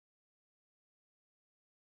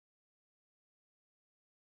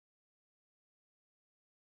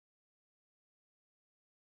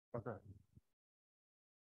Okay.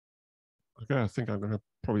 Okay, I think I'm going to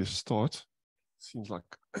probably start. Seems like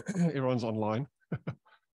everyone's online.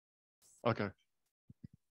 Okay.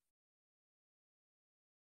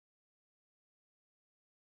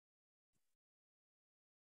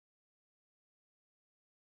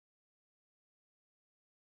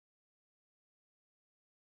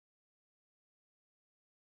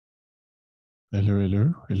 Hello,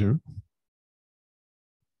 hello, hello.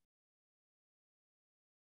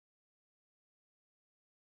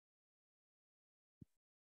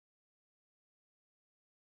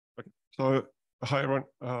 Okay. So, hi everyone.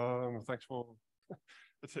 Thanks for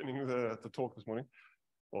attending the talk this morning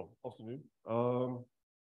or afternoon.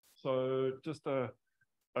 So just a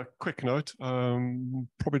quick note.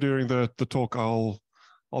 Probably during the talk, I'll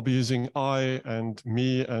be using I and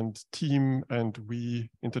me and team and we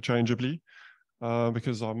interchangeably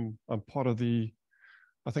because I'm part of I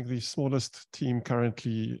think the smallest team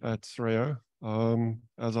currently at SARAO,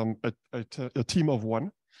 as I'm a team of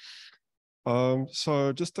one.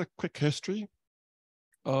 So just a quick history.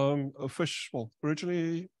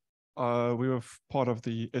 Originally, we were part of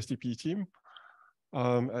the SDP team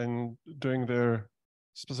and doing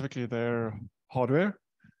specifically their hardware.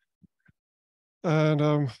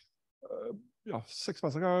 And yeah, 6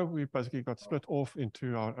 months ago, we basically got split off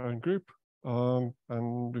into our own group,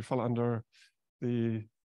 and we fell under the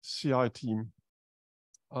CI team.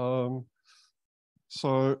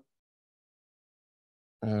 So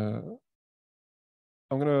I'm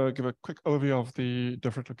going to give a quick overview of the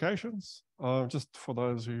different locations, just for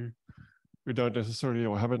those who don't necessarily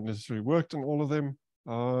or haven't necessarily worked in all of them.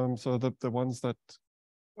 So the ones that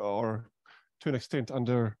are to an extent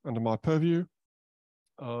under my purview.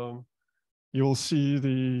 You'll see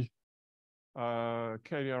the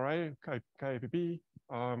KDRA, KAPB.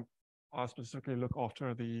 I specifically look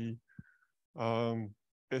after the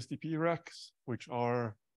SDP racks, which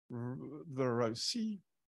are the row C.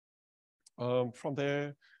 From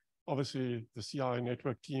there, obviously, the CI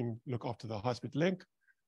network team look after the high-speed link.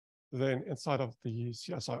 Then inside of the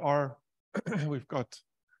CSIR, we've got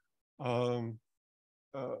our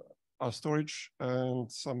storage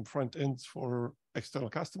and some front ends for external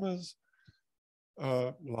customers,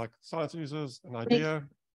 like science users, an idea.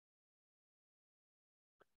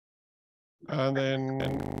 And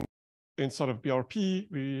then inside of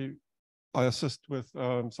BRP, I assist with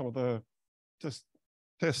some of the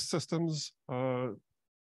test systems,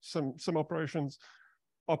 some operations,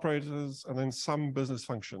 operators, and then some business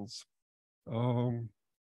functions. So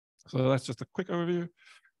that's just a quick overview.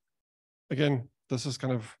 Again, this is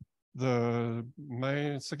kind of the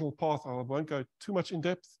main signal path. I won't go too much in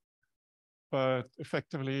depth, but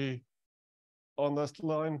effectively on this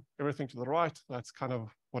line, everything to the right, that's kind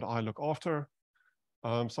of what I look after.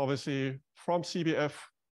 So obviously from CBF,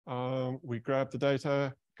 we grab the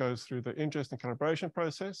data, goes through the ingest and calibration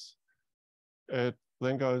process. It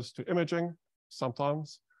then goes to imaging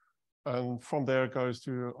sometimes. And from there it goes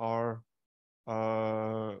to our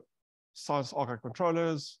science archive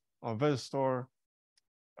controllers, our viz store,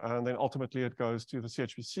 and then ultimately it goes to the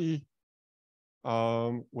CHPC,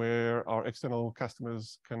 where our external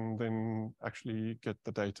customers can then actually get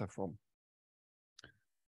the data from.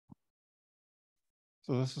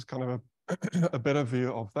 So this is kind of a better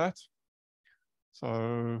view of that. So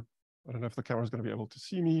I don't know if the camera is going to be able to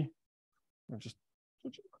see me. I'll just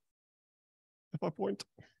switch it if I point.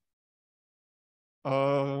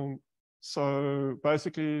 So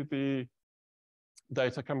basically the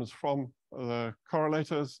data comes from the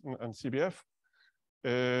correlators and CBF.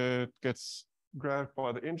 It gets grabbed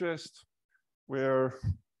by the ingest, where,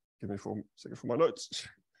 give me a second for my notes.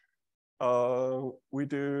 We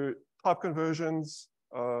do type conversions,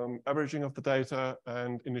 averaging of the data,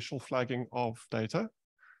 and initial flagging of data.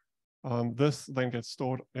 This then gets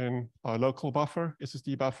stored in our local buffer,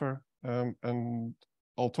 SSD buffer, and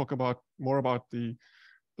I'll talk more about the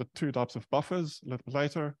two types of buffers a little bit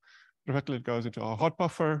later. Directly it goes into our hot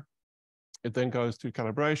buffer. It then goes to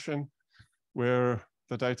calibration, where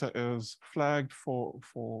the data is flagged for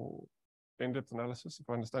in-depth analysis, if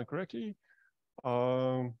I understand correctly.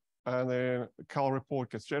 And then the cal report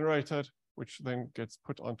gets generated, which then gets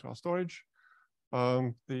put onto our storage.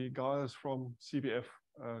 The guys from CBF,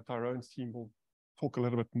 Tyrone's team, will talk a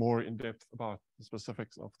little bit more in depth about the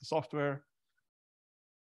specifics of the software.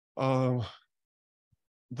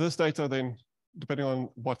 This data then, depending on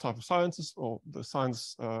what type of sciences or the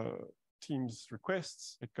science team's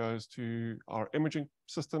requests, it goes to our imaging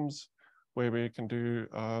systems, where we can do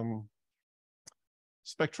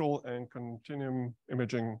spectral and continuum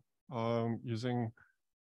imaging using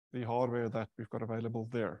the hardware that we've got available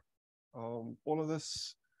there. All of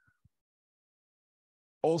this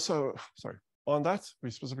Also, sorry, on that,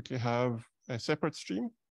 we specifically have a separate stream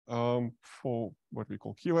for what we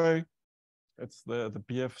call QA. It's the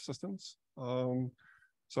BF systems.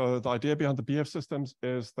 So the idea behind the BF systems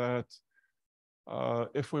is that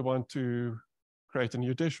if we want to create a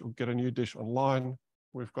new dish or get a new dish online,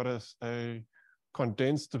 we've got a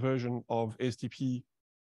condensed version of SDP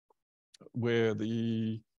where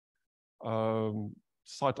the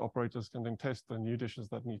site operators can then test the new dishes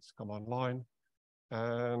that need to come online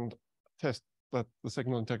and test that the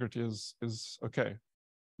signal integrity is okay.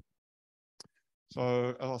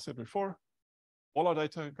 So as I said before, all our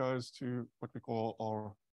data goes to what we call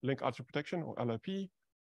our link archive protection, or LOP,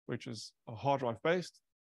 which is a hard drive based.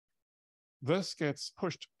 This gets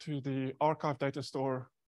pushed to the archive data store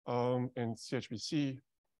in CHBC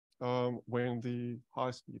when the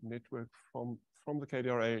high-speed network from the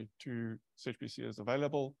KDRA to CHBC is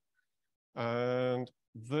available. And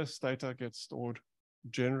this data gets stored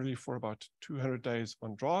generally for about 200 days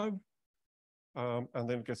on drive, and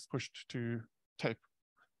then it gets pushed to tape.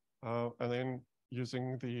 And then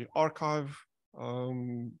using the archive,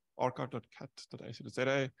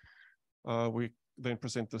 archive.cat.ac.za, we then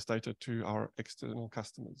present this data to our external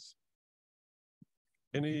customers.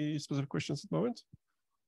 Any specific questions at the moment?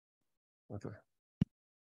 Okay.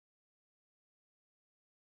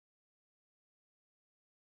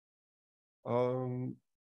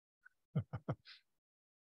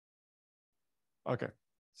 Okay,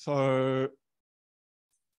 so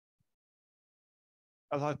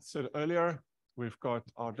as I said earlier, we've got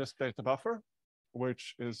our disk data buffer,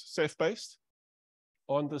 which is Ceph-based.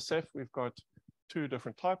 On the Ceph, we've got two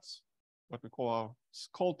different types, what we call our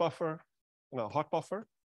cold buffer and our hot buffer.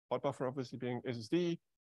 Hot buffer obviously being SSD.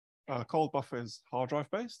 Cold buffer is hard drive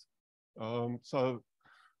based. The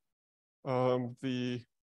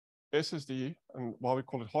SSD, and why we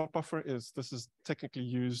call it hot buffer, is this is technically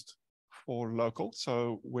used for local.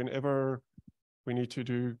 So whenever we need to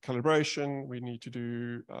do calibration, we need to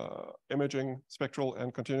do imaging, spectral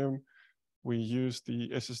and continuum, we use the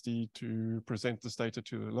SSD to present this data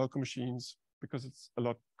to the local machines because it's a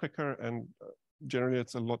lot quicker, and generally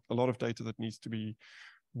it's a lot of data that needs to be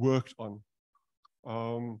worked on.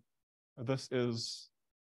 This is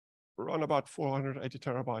around about 480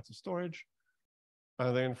 terabytes of storage.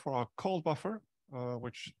 And then for our cold buffer,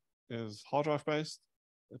 which is hard drive based,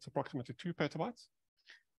 it's approximately 2 petabytes.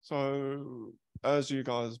 So as you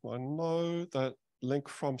guys might know, that link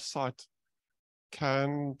from site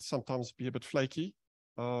can sometimes be a bit flaky.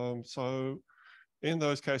 So in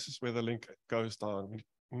those cases where the link goes down,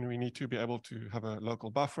 we need to be able to have a local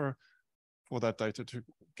buffer for that data to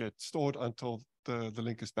get stored until the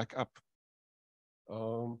link is back up.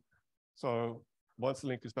 So once the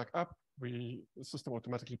link is back up, the system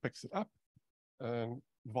automatically picks it up, and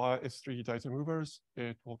via S3 data movers,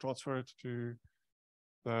 it will transfer it to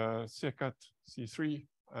the CCAT C3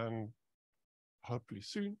 and hopefully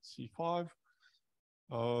soon C5.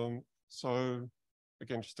 So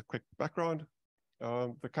again, just a quick background.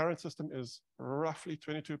 The current system is roughly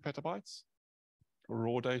 22 petabytes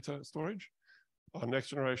raw data storage. Our next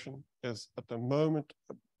generation is at the moment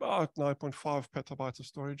about 9.5 petabytes of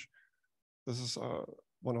storage. This is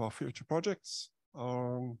one of our future projects,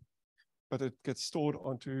 but it gets stored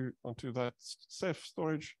onto that Ceph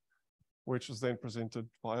storage, which is then presented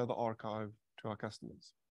via the archive to our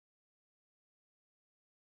customers.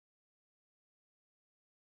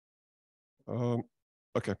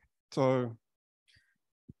 Okay, so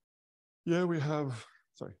here we have,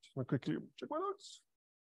 sorry, just want to quickly check my notes.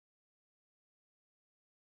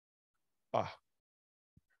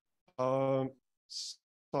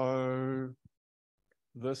 So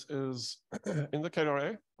this is in the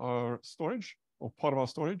KDRA, our storage, or part of our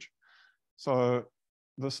storage. So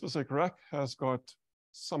this specific rack has got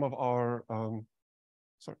some of our,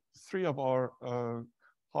 three of our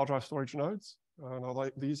hard drive storage nodes. Now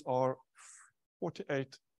these are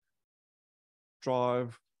 48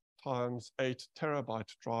 drive times 8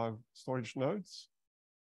 terabyte drive storage nodes.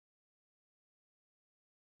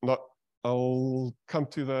 I'll come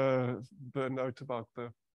to the note about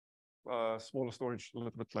the smaller storage a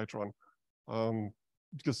little bit later on.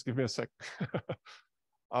 Just give me a sec.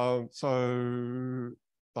 So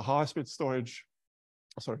the high-speed storage,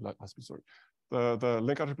 not high-speed storage, the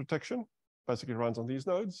link archive protection basically runs on these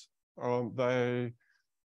nodes. They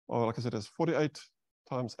are, like I said, it's 48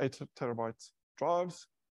 times 8 terabytes drives.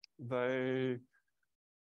 They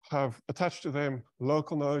have attached to them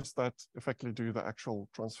local nodes that effectively do the actual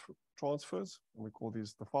transfers, and we call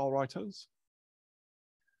these the file writers.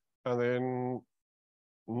 And then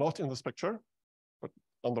not in this picture, but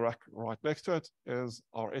on the rack right next to it is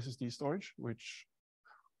our SSD storage, which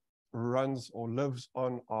runs or lives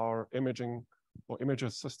on our imaging or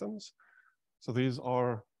imager systems. So these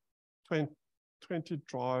are 20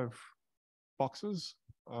 drive boxes,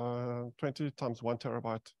 20 times 1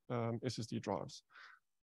 terabyte SSD drives.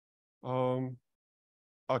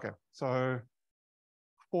 Okay, so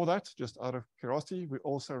for that, just out of curiosity, we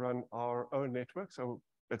also run our own network. So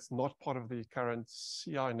it's not part of the current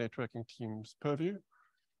CI networking team's purview.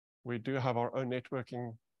 We do have our own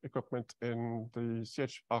networking equipment in the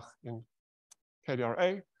in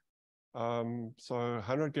KDRA. So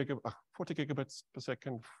 40 gigabits per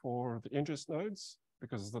second for the ingest nodes,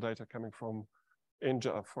 because the data coming from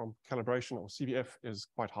calibration or CBF is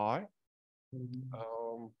quite high.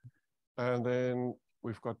 And then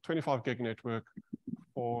we've got 25 gig network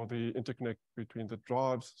for the interconnect between the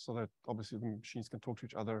drives, so that obviously the machines can talk to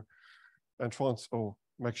each other and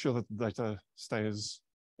make sure that the data stays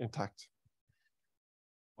intact.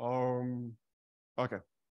 Okay,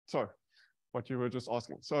 so what you were just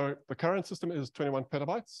asking. So the current system is 21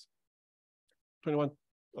 petabytes. 21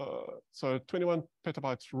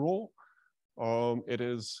 petabytes raw. It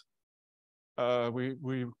is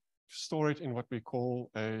we store it in what we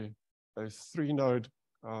call a 3-node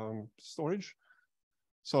storage.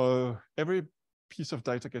 So every piece of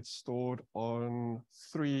data gets stored on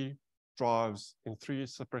 3 drives in 3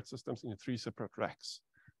 separate systems in 3 separate racks.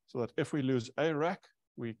 So that if we lose a rack,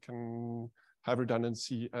 we can have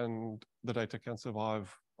redundancy and the data can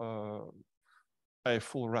survive a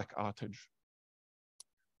full rack outage.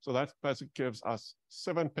 So that basically gives us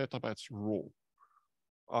 7 petabytes raw.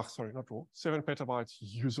 Sorry, not raw, 7 petabytes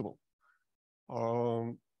usable.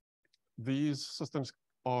 These systems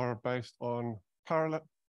are based on Parallax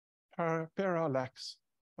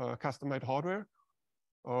custom-made hardware.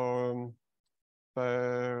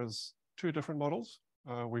 There's 2 different models.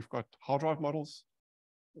 We've got hard drive models,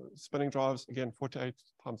 spinning drives, again, 48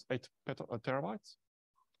 times 8 terabytes.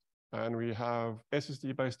 And we have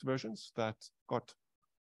SSD-based versions that got,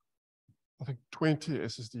 I think, 20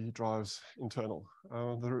 SSD drives internal.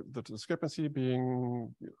 The discrepancy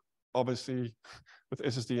being, obviously, with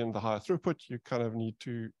SSD and the higher throughput, you kind of need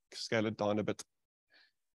to scale it down a bit.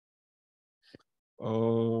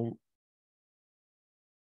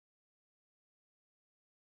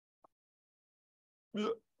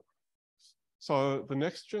 So the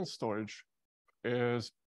next gen storage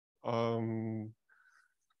is based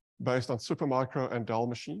on Supermicro and Dell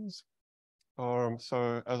machines.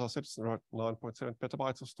 So as I said, it's around 9.7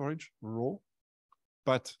 petabytes of storage raw.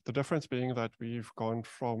 But the difference being that we've gone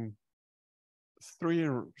from three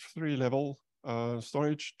level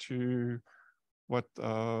storage to what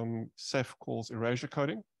Ceph calls erasure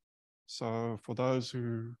coding. So for those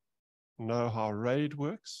who know how RAID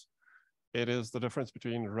works, it is the difference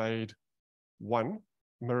between RAID 1,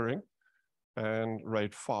 mirroring, and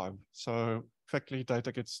RAID 5. So effectively,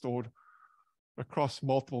 data gets stored across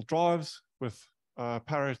multiple drives with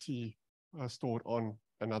parity stored on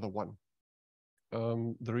another one.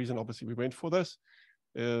 The reason, obviously, we went for this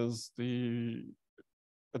is the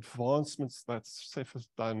advancements that Ceph has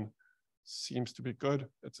done seems to be good.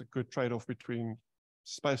 It's a good trade-off between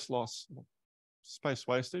space loss, space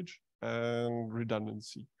wastage, and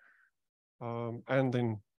redundancy, and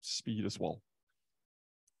then speed as well.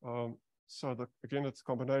 So again, it's a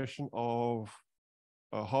combination of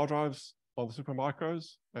hard drives on the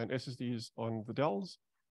Supermicros and SSDs on the Dells.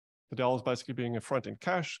 The Dells basically being a front-end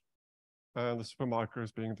cache, and the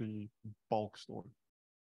Supermicros being the bulk store.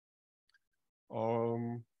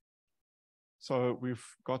 So we've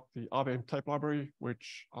got the IBM tape library,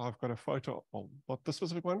 which I've got a photo of, not this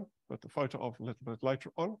specific one, but the photo of a little bit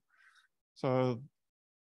later on. So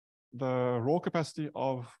the raw capacity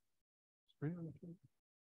of,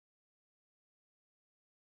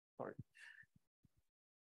 sorry.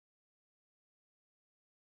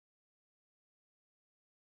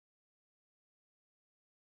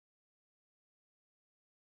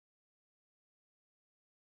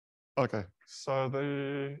 Okay, so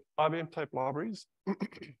the IBM tape libraries,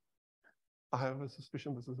 I have a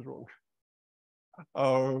suspicion this is wrong.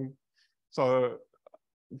 So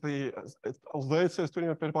although it says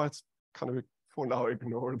 21 petabytes, kind of for now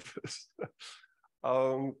ignore this.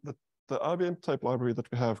 The IBM tape library that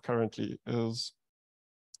we have currently is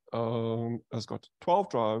has got 12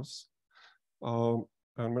 drives. And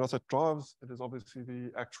when I say drives, it is obviously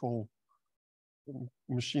the actual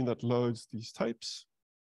machine that loads these tapes.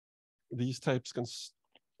 These tapes can,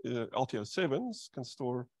 LTO7s can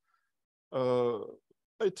store 8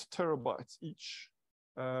 terabytes each.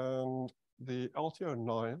 And the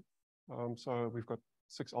LTO9, so we've got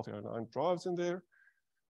 6 LTO9 drives in there.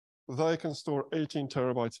 They can store 18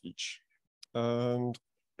 terabytes each. And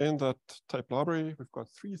in that tape library, we've got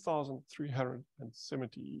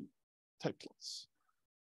 3,370 tape slots,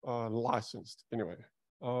 licensed anyway.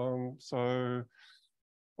 So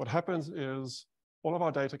what happens is all of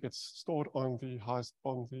our data gets stored on the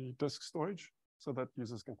disk storage so that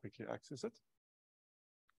users can quickly access it.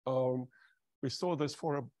 We store this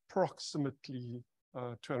for approximately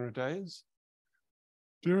 200 days.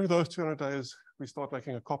 During those 200 days, we start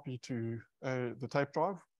making a copy to the tape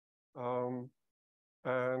drive.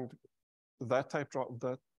 And that tape drive,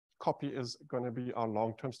 that copy is going to be our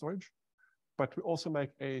long-term storage. But we also make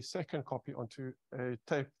a second copy onto a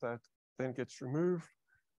tape that then gets removed.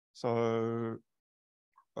 So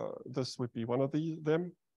this would be one of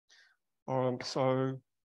them. So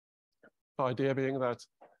the idea being that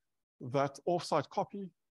that offsite copy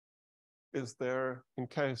is there in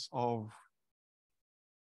case of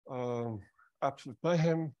absolute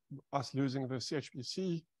mayhem, us losing the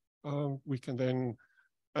CHPC. We can then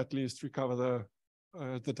at least recover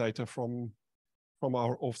the data from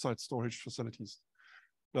our offsite storage facilities.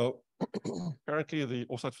 Now, currently the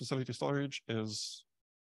offsite facility storage is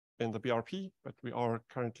in the BRP, but we are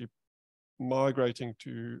currently migrating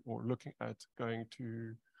to or looking at going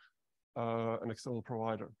to an external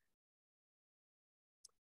provider.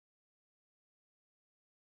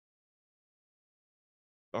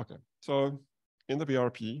 Okay, so in the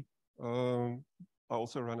BRP, I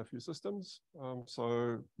also run a few systems.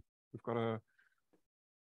 So we've got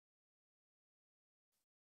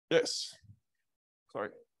yes,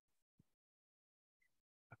 sorry.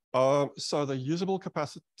 So the usable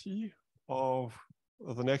capacity of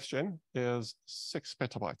the next gen is 6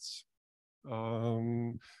 petabytes.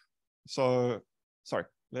 So, sorry,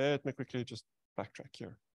 let me quickly just backtrack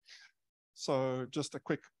here. So just a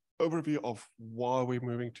quick overview of why we're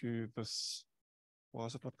moving to this. Why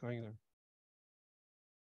is it not going there?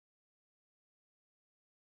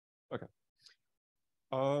 Okay.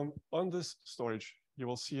 On this storage, you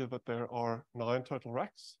will see that there are 9 total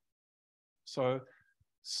racks. So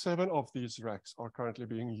 7 of these racks are currently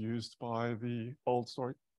being used by the old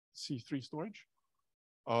storage, C3 storage.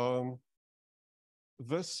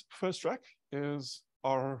 This first rack is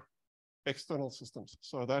our external systems.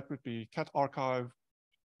 So that would be Cat Archive,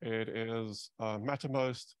 it is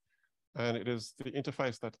Mattermost, and it is the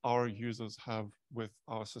interface that our users have with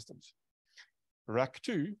our systems. Rack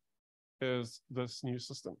 2 is this new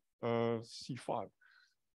system, C5.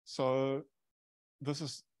 So this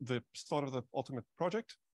is the start of the ultimate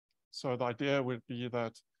project. So the idea would be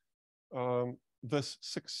that this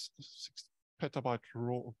 6 petabyte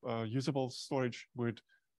raw usable storage would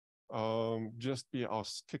just be our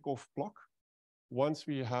kickoff block. Once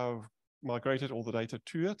we have migrated all the data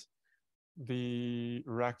to it, the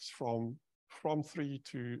racks from 3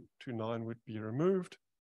 to 9 would be removed.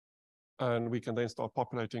 And we can then start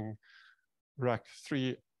populating rack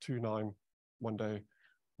 3 to 9 one day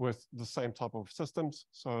with the same type of systems.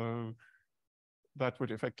 So that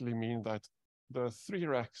would effectively mean that the 3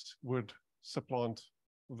 racks would supplant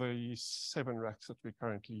the 7 racks that we're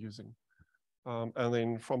currently using. And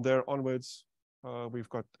then from there onwards, we've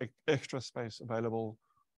got extra space available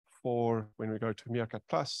for when we go to Meerkat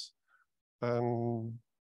Plus, and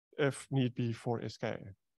if need be for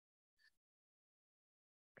SKA.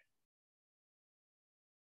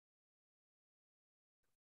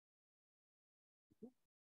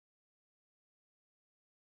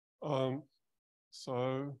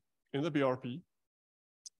 So in the BRP,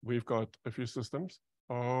 we've got a few systems.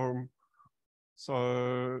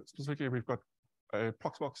 So specifically, we've got a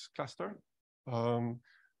Proxmox cluster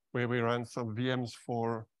where we run some VMs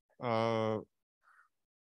for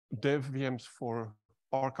dev VMs for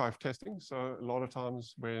archive testing. So a lot of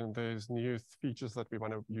times when there's new features that we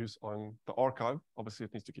want to use on the archive, obviously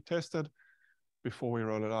it needs to get tested before we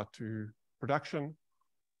roll it out to production.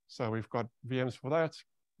 So we've got VMs for that.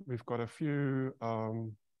 We've got a few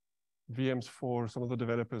VMs for some of the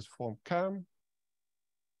developers from CAM.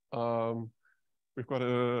 We've got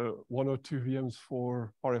 1 or 2 VMs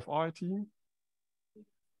for RFI team.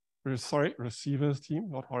 Sorry, receivers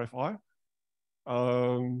team, not RFI.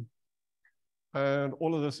 And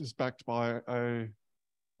all of this is backed by a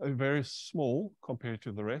very small, compared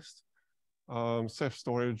to the rest, safe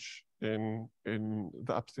storage in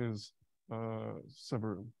the upstairs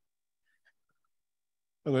server room.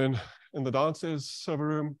 And then in the downstairs server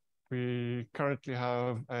room, we currently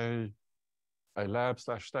have a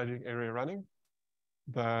lab/staging area running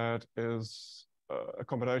that is a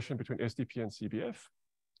combination between SDP and CBF.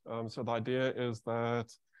 So the idea is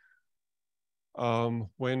that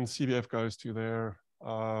when CBF goes to their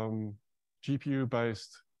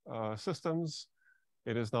GPU-based systems,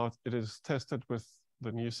 it is tested with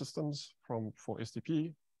the new systems for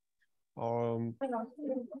SDP.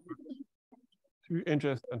 2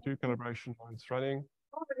 ingest and 2 calibration lines running.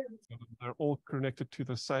 So they're all connected to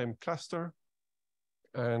the same cluster,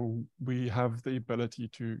 and we have the ability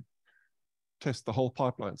to test the whole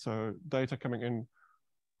pipeline. So data coming in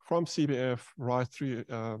from CBF right through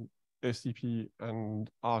SDP and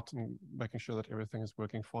out, and making sure that everything is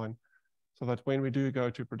working fine, so that when we do go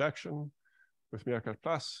to production with Meerkat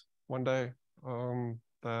Plus one day,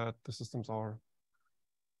 that the systems are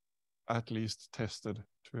at least tested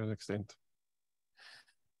to an extent.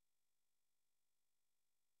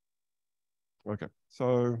 Okay,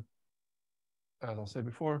 so as I said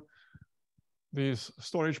before, these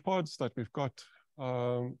storage pods that we've got,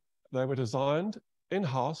 they were designed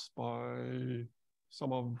in-house by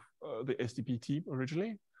some of the SDP team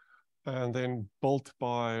originally, and then built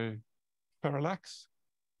by Parallax.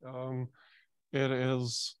 It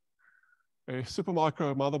is a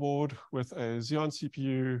Supermicro motherboard with a Xeon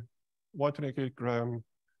CPU, 128 gig RAM,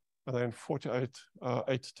 and then 48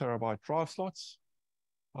 8 terabyte drive slots.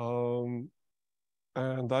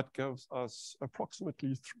 And that gives us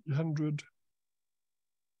approximately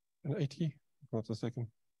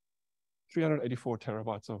 384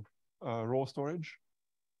 terabytes of raw storage.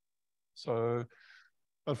 So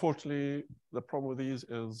unfortunately, the problem with these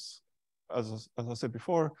is, as I said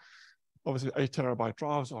before, obviously 8 terabyte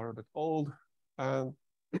drives are a bit old, and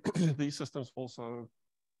these systems also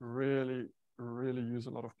really use a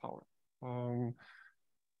lot of power.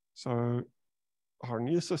 So our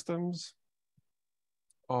new systems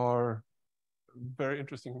are very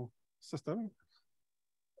interesting system.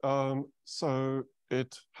 So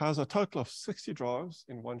it has a total of 60 drives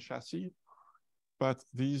in one chassis, but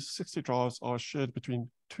these 60 drives are shared between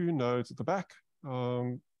 2 nodes at the back.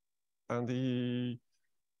 And the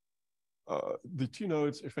 2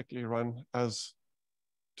 nodes effectively run as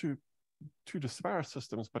two disparate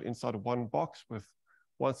systems, but inside of one box with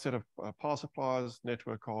one set of power supplies,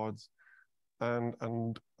 network cards,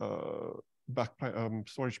 and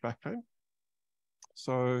storage backplane.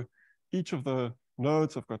 So each of the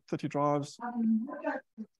nodes have got 30 drives,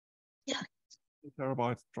 2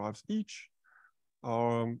 terabyte drives each,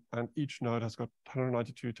 and each node has got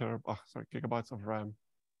 192 gigabytes of RAM.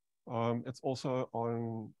 It's also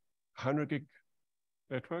on 100 gig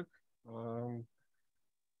network,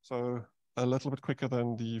 so a little bit quicker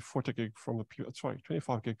than the 40 gig from the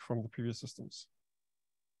 25 gig from the previous systems.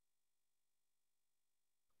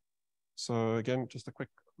 So again, just a quick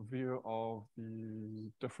view of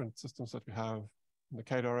the different systems that we have in the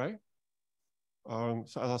CADE array.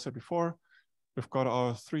 So as I said before, we've got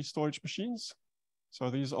our 3 storage machines. So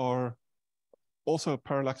these are also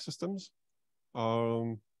Parallax systems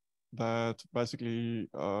that basically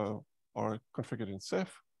are configured in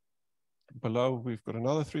Ceph. Below, we've got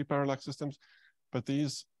another 3 Parallax systems, but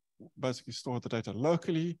these basically store the data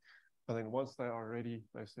locally, and then once they are ready,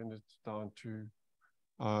 they send it down to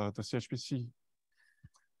the CHPC.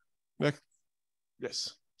 Next,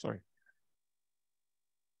 yes, sorry.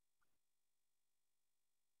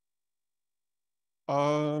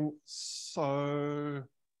 So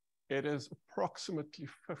it is approximately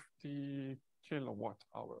 50 kilowatt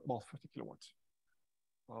hour, well, 50 kilowatts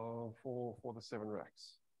for the 7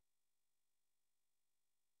 racks.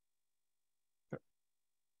 Okay.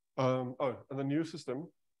 And the new system,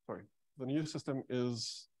 the new system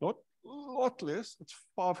is not a lot less. It's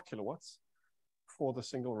 5 kilowatts for the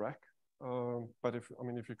single rack. But if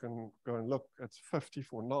you can go and look, it's 50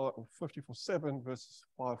 for 7 versus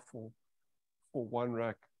 5 for 1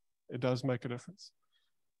 rack. It does make a difference.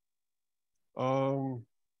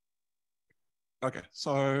 Okay,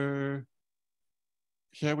 so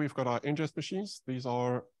here we've got our ingest machines. These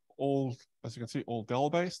are all, as you can see, all Dell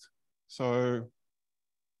based. So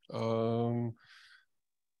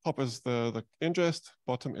top is the ingest,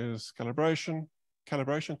 bottom is calibration.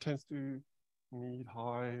 Calibration tends to need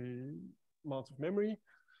high amounts of memory,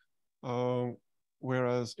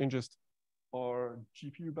 whereas ingest are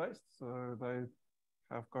GPU based. So they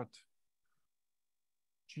have got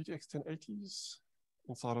GTX 1080s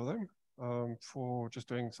inside of them for just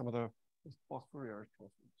doing some of the fast Fourier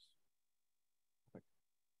transforms.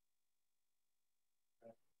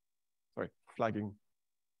 Sorry, flagging.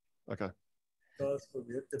 Okay.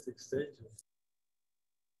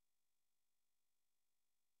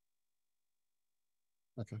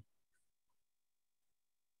 Okay.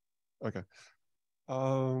 Okay.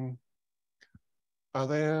 And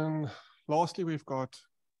then lastly, we've got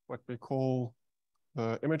what we call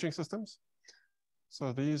the imaging systems.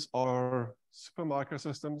 So these are Supermicro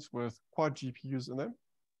systems with quad GPUs in them.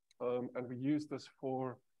 And we use this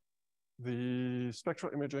for the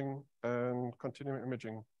spectral imaging and continuum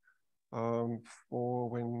imaging for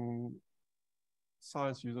when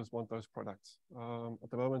science users want those products. At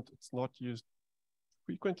the moment, it's not used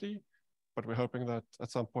frequently, but we're hoping that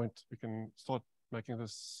at some point we can start making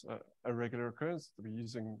this a regular occurrence, to be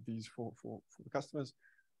using these for the customers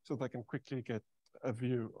so they can quickly get a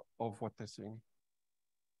view of what they're seeing.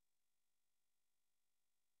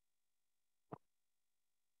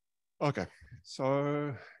 Okay,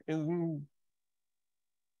 so no,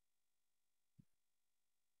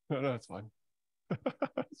 it's fine.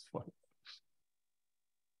 It's fine.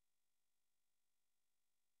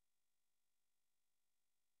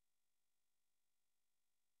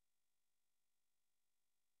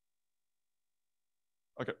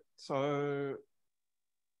 Okay, so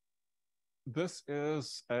this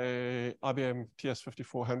is a IBM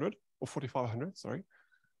TS5400 or 4500, sorry.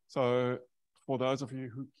 So for those of you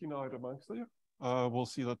who keen-eyed amongst you, will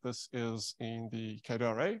see that this is in the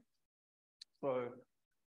KDRA. So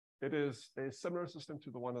it is a similar system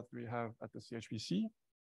to the one that we have at the CHPC.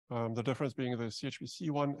 The difference being the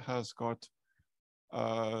CHPC one has got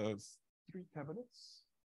 3 cabinets,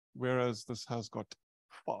 whereas this has got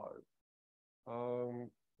 5.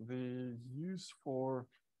 The use for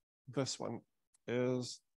this one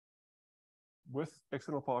is with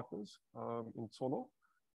external partners in Solo.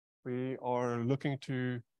 We are looking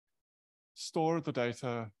to store the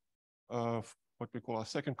data of what we call our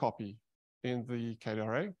second copy in the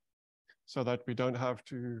KDRA, so that we don't have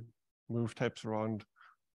to move tapes around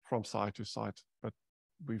from site to site, but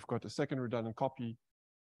we've got a second redundant copy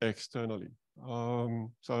externally.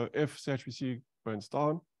 So if CHPC burns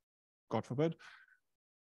down, God forbid,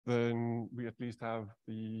 then we at least have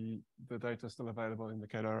the data still available in the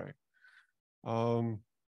KDRA.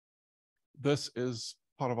 This is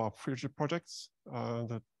part of our future projects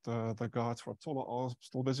that the guys from Solar are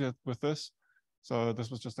still busy with this. So this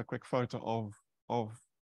was just a quick photo of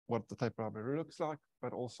what the tape library looks like,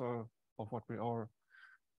 but also of what we are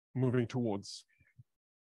moving towards.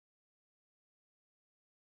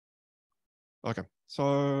 Okay,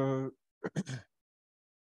 so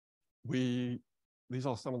these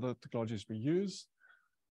are some of the technologies we use.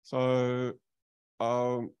 So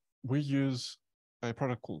we use a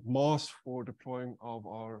product called MAS for deploying of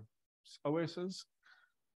our OSs.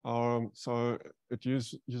 So it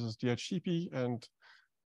uses DHCP and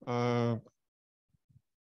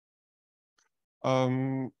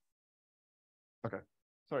okay,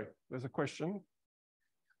 sorry, there's a question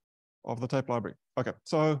of the tape library. Okay,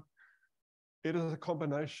 so it is a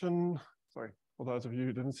combination, sorry, for those of you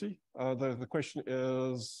who didn't see, the question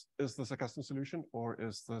is this a custom solution or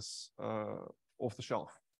is this off the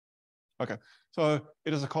shelf? Okay, so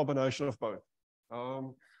it is a combination of both.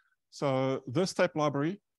 So this tape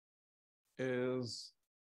library is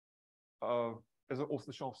an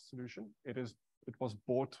off-the-shelf solution. It was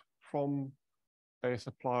bought from a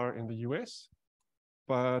supplier in the US,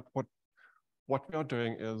 but what we are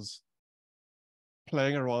doing is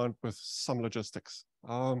playing around with some logistics.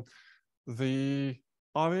 The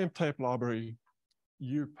IBM tape library,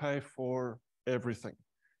 you pay for everything.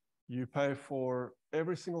 You pay for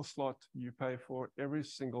every single slot, you pay for every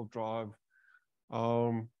single drive.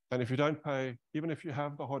 And if you don't pay, even if you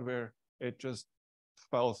have the hardware, it just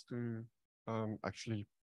fails to actually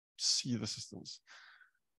see the systems.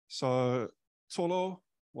 So Solo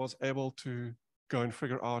was able to go and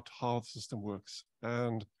figure out how the system works.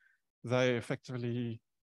 And they effectively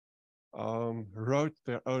wrote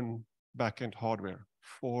their own backend hardware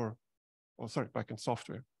backend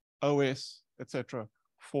software, OS, etc.,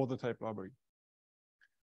 for the tape library.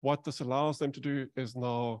 What this allows them to do is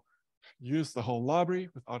now use the whole library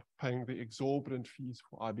without paying the exorbitant fees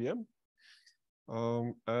for IBM.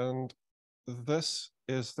 And this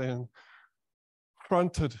is then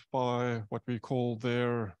fronted by what we call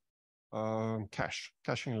their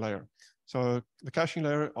caching layer. So the caching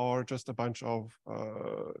layer are just a bunch of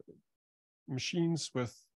machines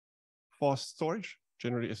with fast storage,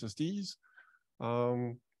 generally SSDs.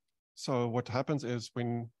 So what happens is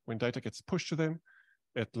when data gets pushed to them,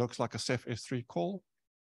 it looks like a Ceph S3 call.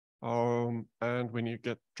 And when you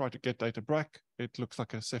try to get data back, it looks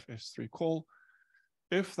like a Ceph S3 call.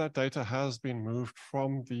 If that data has been moved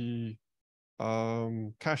from the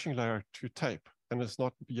caching layer to tape and is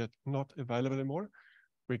not available anymore,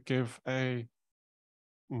 we give a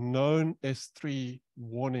known S3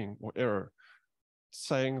 warning or error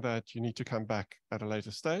saying that you need to come back at a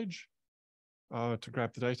later stage to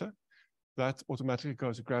grab the data. That automatically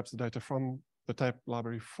goes and grabs the data from the tape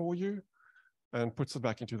library for you and puts it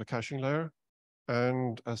back into the caching layer.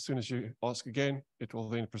 And as soon as you ask again, it will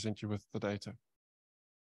then present you with the data.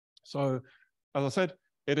 So as I said,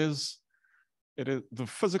 it is the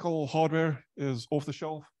physical hardware is off the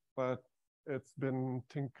shelf, but it's been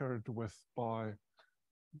tinkered with by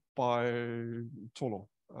Tolo.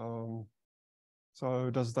 So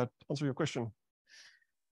does that answer your question?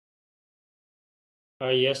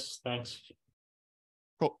 Yes, thanks.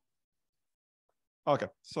 Cool. Okay,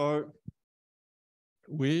 so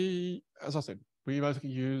as I said, we basically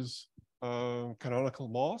use canonical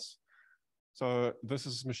MAS. So this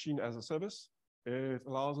is machine as a service. It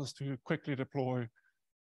allows us to quickly deploy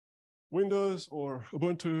Windows or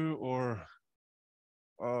Ubuntu or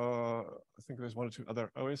I think there's one or two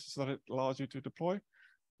other OS that it allows you to deploy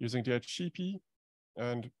using DHCP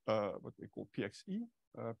and what we call PXE,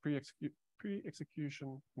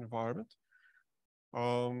 pre-execution environment.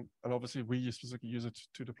 And obviously we specifically use it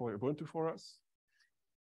to deploy Ubuntu for us.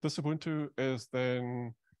 This Ubuntu is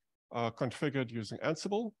then configured using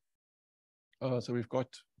Ansible. So we've got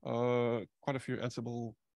quite a few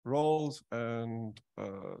Ansible roles and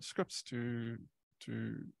scripts to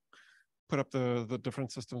put up the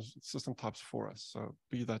different system types for us. So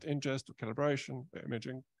be that ingest or calibration,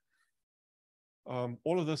 imaging.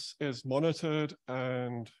 All of this is monitored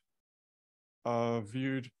and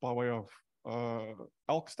viewed by way of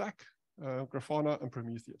Elk Stack, Grafana, and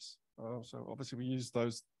Prometheus. So obviously we use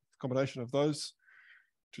those combination of those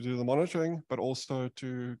to do the monitoring, but also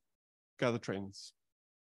to gather trends.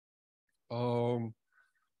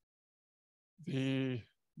 The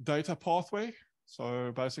data pathway,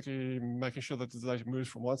 so basically making sure that the data moves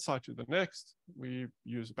from one side to the next, we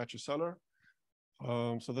use Apache Solr.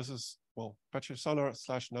 So this is, well, Apache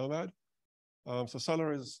Solr / Nomad. So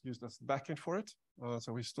Solr is used as the backend for it.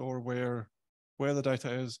 So we store where the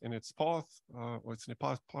data is in its path, or it's in a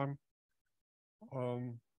pipeline.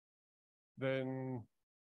 Then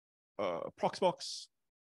Proxmox.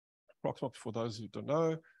 Proxmox, for those who don't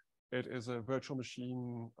know, it is a virtual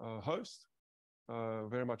machine host,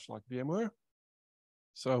 very much like VMware.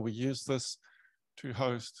 So we use this to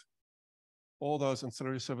host all those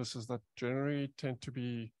ancillary services that generally tend to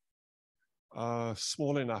be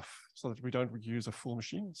small enough so that we don't use a full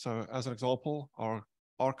machine. So as an example, our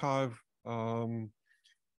archive, the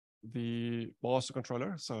master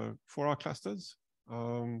controller. So for our clusters,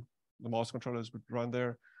 the master controllers would run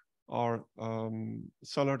there. Our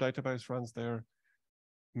Solr database runs there.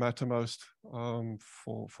 Mattermost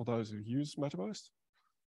for those who use Mattermost.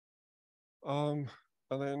 And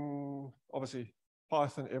then obviously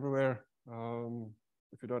Python everywhere.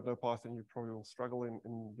 If you don't know Python, you probably will struggle in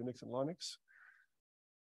Unix and Linux.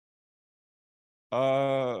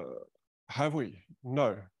 Have we?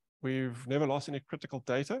 No. We've never lost any critical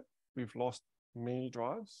data. We've lost many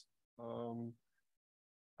drives.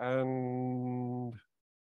 And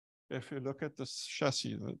if you look at this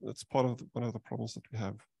chassis, that's part of one of the problems that we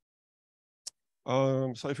have.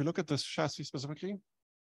 So if you look at this chassis specifically,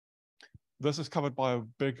 this is covered by a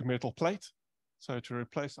big metal plate. So to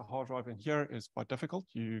replace a hard drive in here is quite difficult.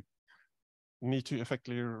 You need to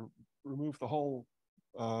effectively remove the whole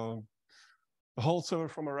server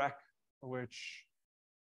from a rack, which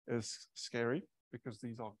is scary because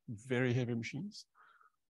these are very heavy machines.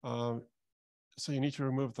 So you need to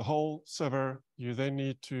remove the whole server. You then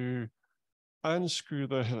need to unscrew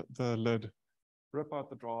the lid, rip out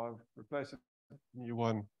the drive, replace it with a new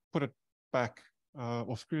one, put it back,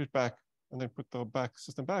 or screw it back, and then put the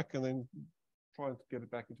system back, and then try to get it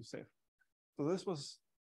back into safe. So this was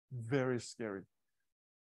very scary.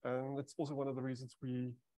 And it's also one of the reasons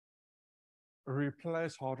we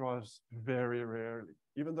replace hard drives very rarely.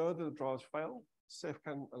 Even though the drives fail, safe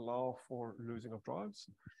can allow for losing of drives.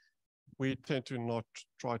 We tend to not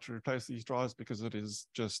try to replace these drives because it is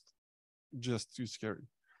just too scary.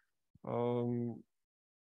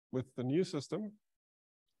 With the new system,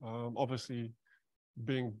 obviously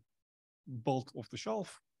being built off the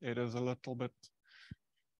shelf, it is a little bit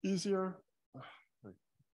easier.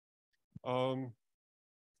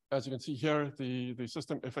 As you can see here, the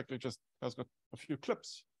system effectively just has got a few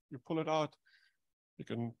clips. You pull it out, you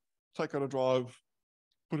can take out a drive,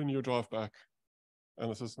 put a new drive back, and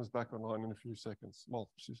the system is back online in a few seconds, well,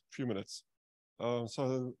 a few minutes.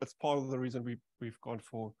 So it's part of the reason we've gone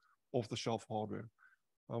for off-the-shelf hardware.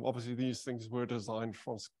 Obviously, these things were designed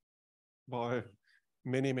by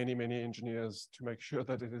many engineers to make sure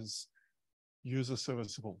that it is user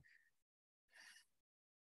serviceable.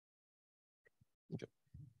 Okay.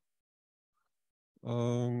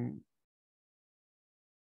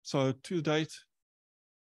 So to date,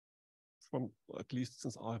 from at least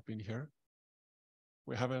since I've been here,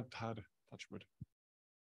 we haven't had, touch wood,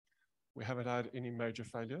 we haven't had any major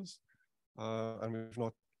failures, and we've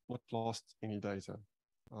not lost any data.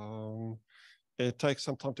 It takes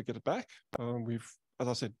some time to get it back. As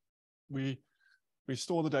I said, we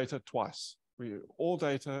store the data twice. All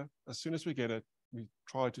data, as soon as we get it, we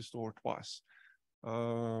try to store it twice.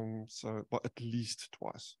 But at least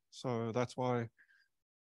twice. So that's why,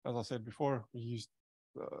 as I said before, we used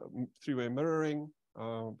three-way mirroring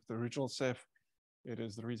with the original Ceph. It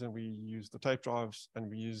is the reason we use the tape drives, and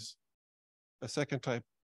we use a second tape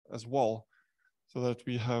as well, so that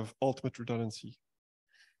we have ultimate redundancy.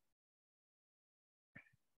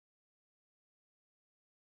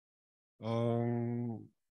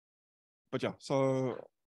 But yeah, so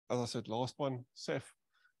as I said, last one, Ceph.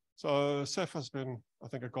 So Ceph has been, I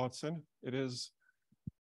think, a godsend. It is,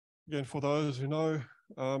 again, for those who know,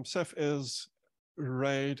 Ceph is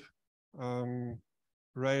RAID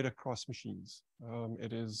across machines.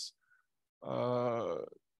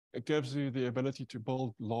 It gives you the ability to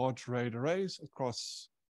build large RAID arrays across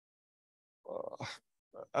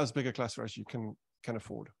as big a cluster as you can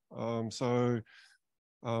afford.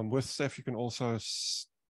 With Ceph, you can also,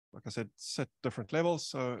 like I said, set different levels.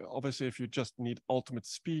 So obviously, if you just need ultimate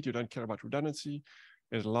speed, you don't care about redundancy,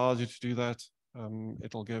 it allows you to do that.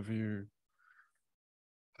 It'll give you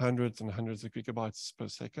hundreds and hundreds of gigabytes per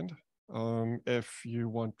second. If you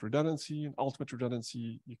want redundancy and ultimate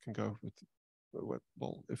redundancy, you can go with,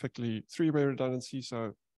 well, effectively three-way redundancy. So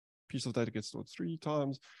a piece of data gets stored 3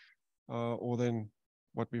 times, or then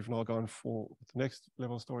what we've now gone for the next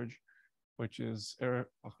level of storage, which is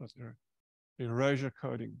erasure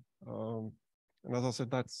coding. And as I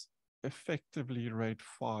said, that's effectively RAID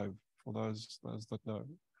 5 for those that know.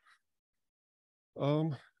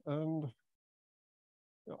 And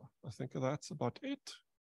yeah, I think that's about it.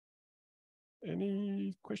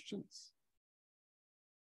 Any questions?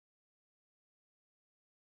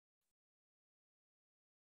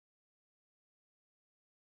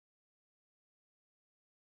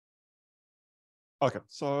 Okay,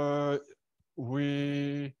 so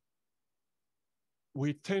we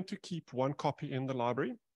tend to keep one copy in the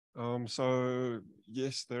library. So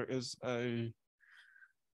yes, there is a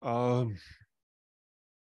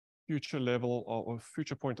future level or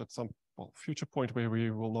future point at some future point where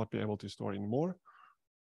we will not be able to store anymore,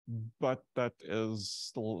 but that is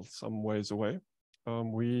still some ways away.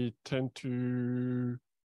 We tend to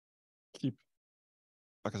keep,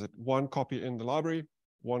 like I said, one copy in the library.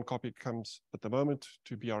 One copy comes at the moment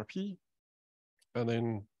to BRP, and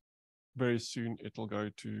then very soon it'll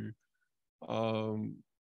go to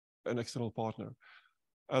an external partner.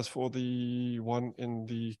 As for the one in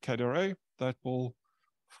the KDRA, that will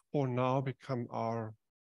for now become our,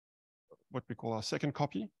 what we call our second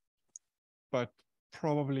copy, but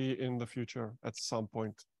probably in the future at some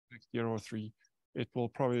point, next year or 3, it will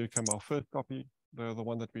probably become our first copy, the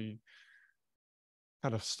one that we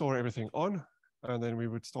kind of store everything on, and then we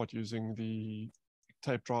would start using the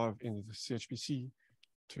tape drive in the CHPC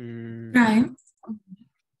to... Right.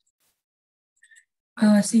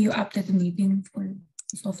 So you update the meeting for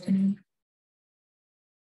this afternoon.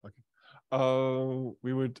 Okay.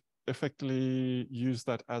 We would effectively use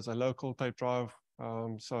that as a local tape drive,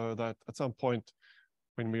 so that at some point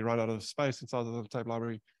when we run out of space inside of the tape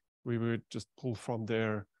library, we would just pull from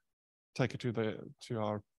there, take it to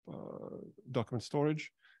our document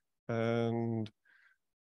storage, and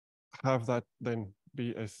have that then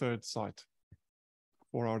be a third site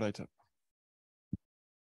for our data.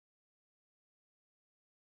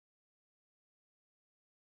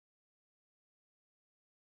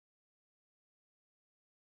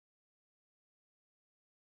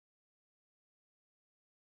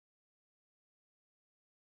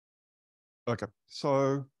 Okay,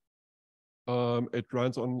 so it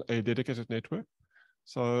runs on a dedicated network.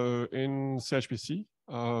 So in CHPC,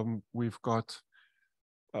 we've got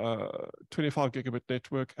 25 gigabit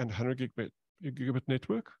network and 100 gigabit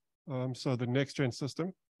network. So the next gen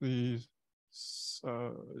system, the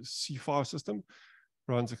C5 system,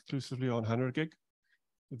 runs exclusively on 100 gig.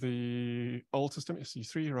 The old system,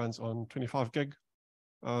 C3, runs on 25 gig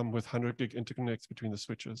with 100 gig interconnects between the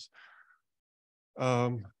switches.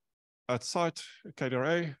 At site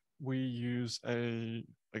KDRA, we use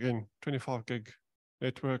again 25 gig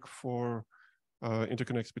network for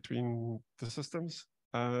interconnects between the systems,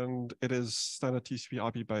 and it is standard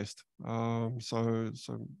TCP/IP based. So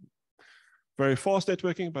very fast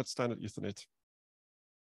networking, but standard Ethernet.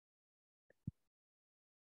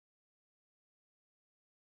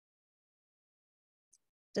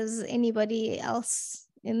 Does anybody else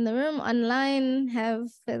in the room online have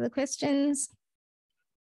further questions?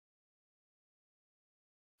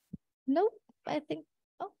 Nope, I think,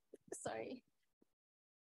 oh, sorry.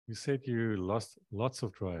 You said you lost lots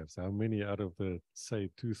of drives. How many out of the, say,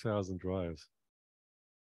 2,000 drives?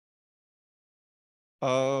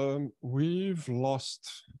 We've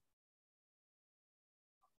lost,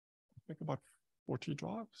 I think, about 40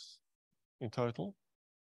 drives in total.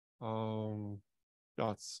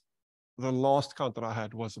 Yeah, the last count that I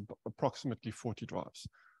had was approximately 40 drives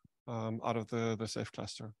out of the safe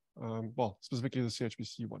cluster. Well, specifically the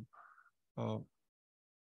CHBC one.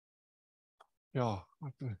 Yeah, I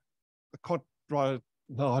can't right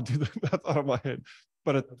now do that out of my head,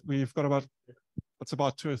 but we've got about, it's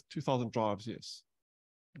about 2,000 drives, yes.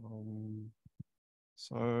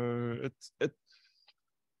 So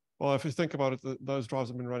well, if you think about it, those drives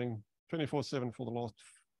have been running 24/7 for the last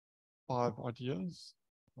 5 odd years.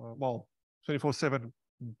 Well, 24/7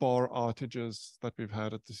 bar outages that we've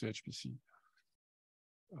had at the CHBC.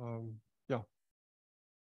 Yeah.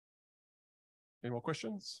 Any more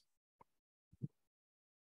questions?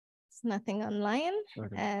 There's nothing online,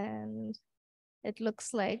 Okay. and it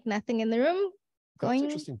looks like nothing in the room. That's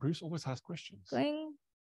interesting. Bruce always has questions.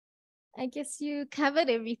 I guess you covered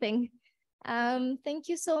everything. Thank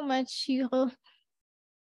you so much, Hugo.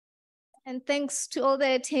 And thanks to all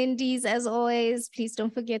the attendees, as always. Please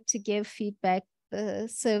don't forget to give feedback. The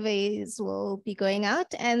surveys will be going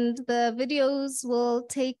out, and the videos will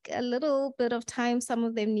take a little bit of time. Some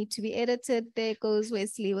of them need to be edited. There goes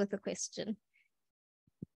Wesley with a question.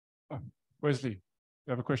 Wesley, you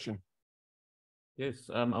have a question? Yes,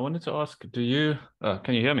 I wanted to ask, can you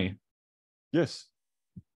hear me? Yes.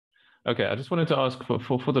 Okay, I just wanted to ask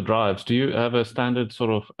for the drives, do you have a standard sort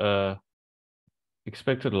of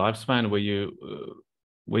expected lifespan where you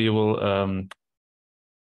will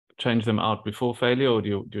change them out before failure, or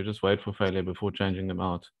do you just wait for failure before changing them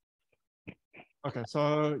out? Okay,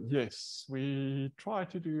 so yes, we try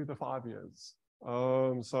to do the 5 years.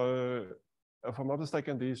 So if I'm not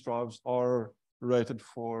mistaken, these drives are rated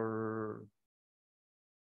for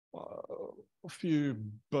a few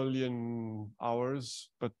billion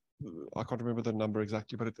hours, but I can't remember the number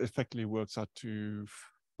exactly, but it effectively works out to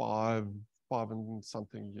five and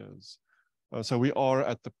something years. So we are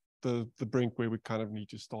at the brink where we kind of need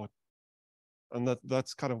to start. And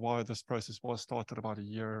that's kind of why this process was started about a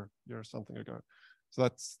year or something ago. So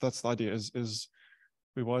that's the idea is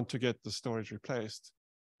we want to get the storage replaced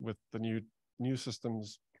with the new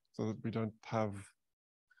systems so that we don't have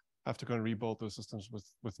to go and rebuild those systems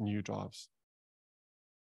with new drives.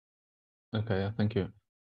 Okay, yeah, thank you.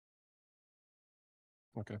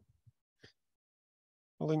 Okay.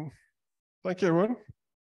 Well then, thank you, everyone.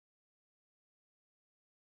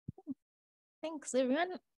 Thanks,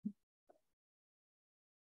 everyone.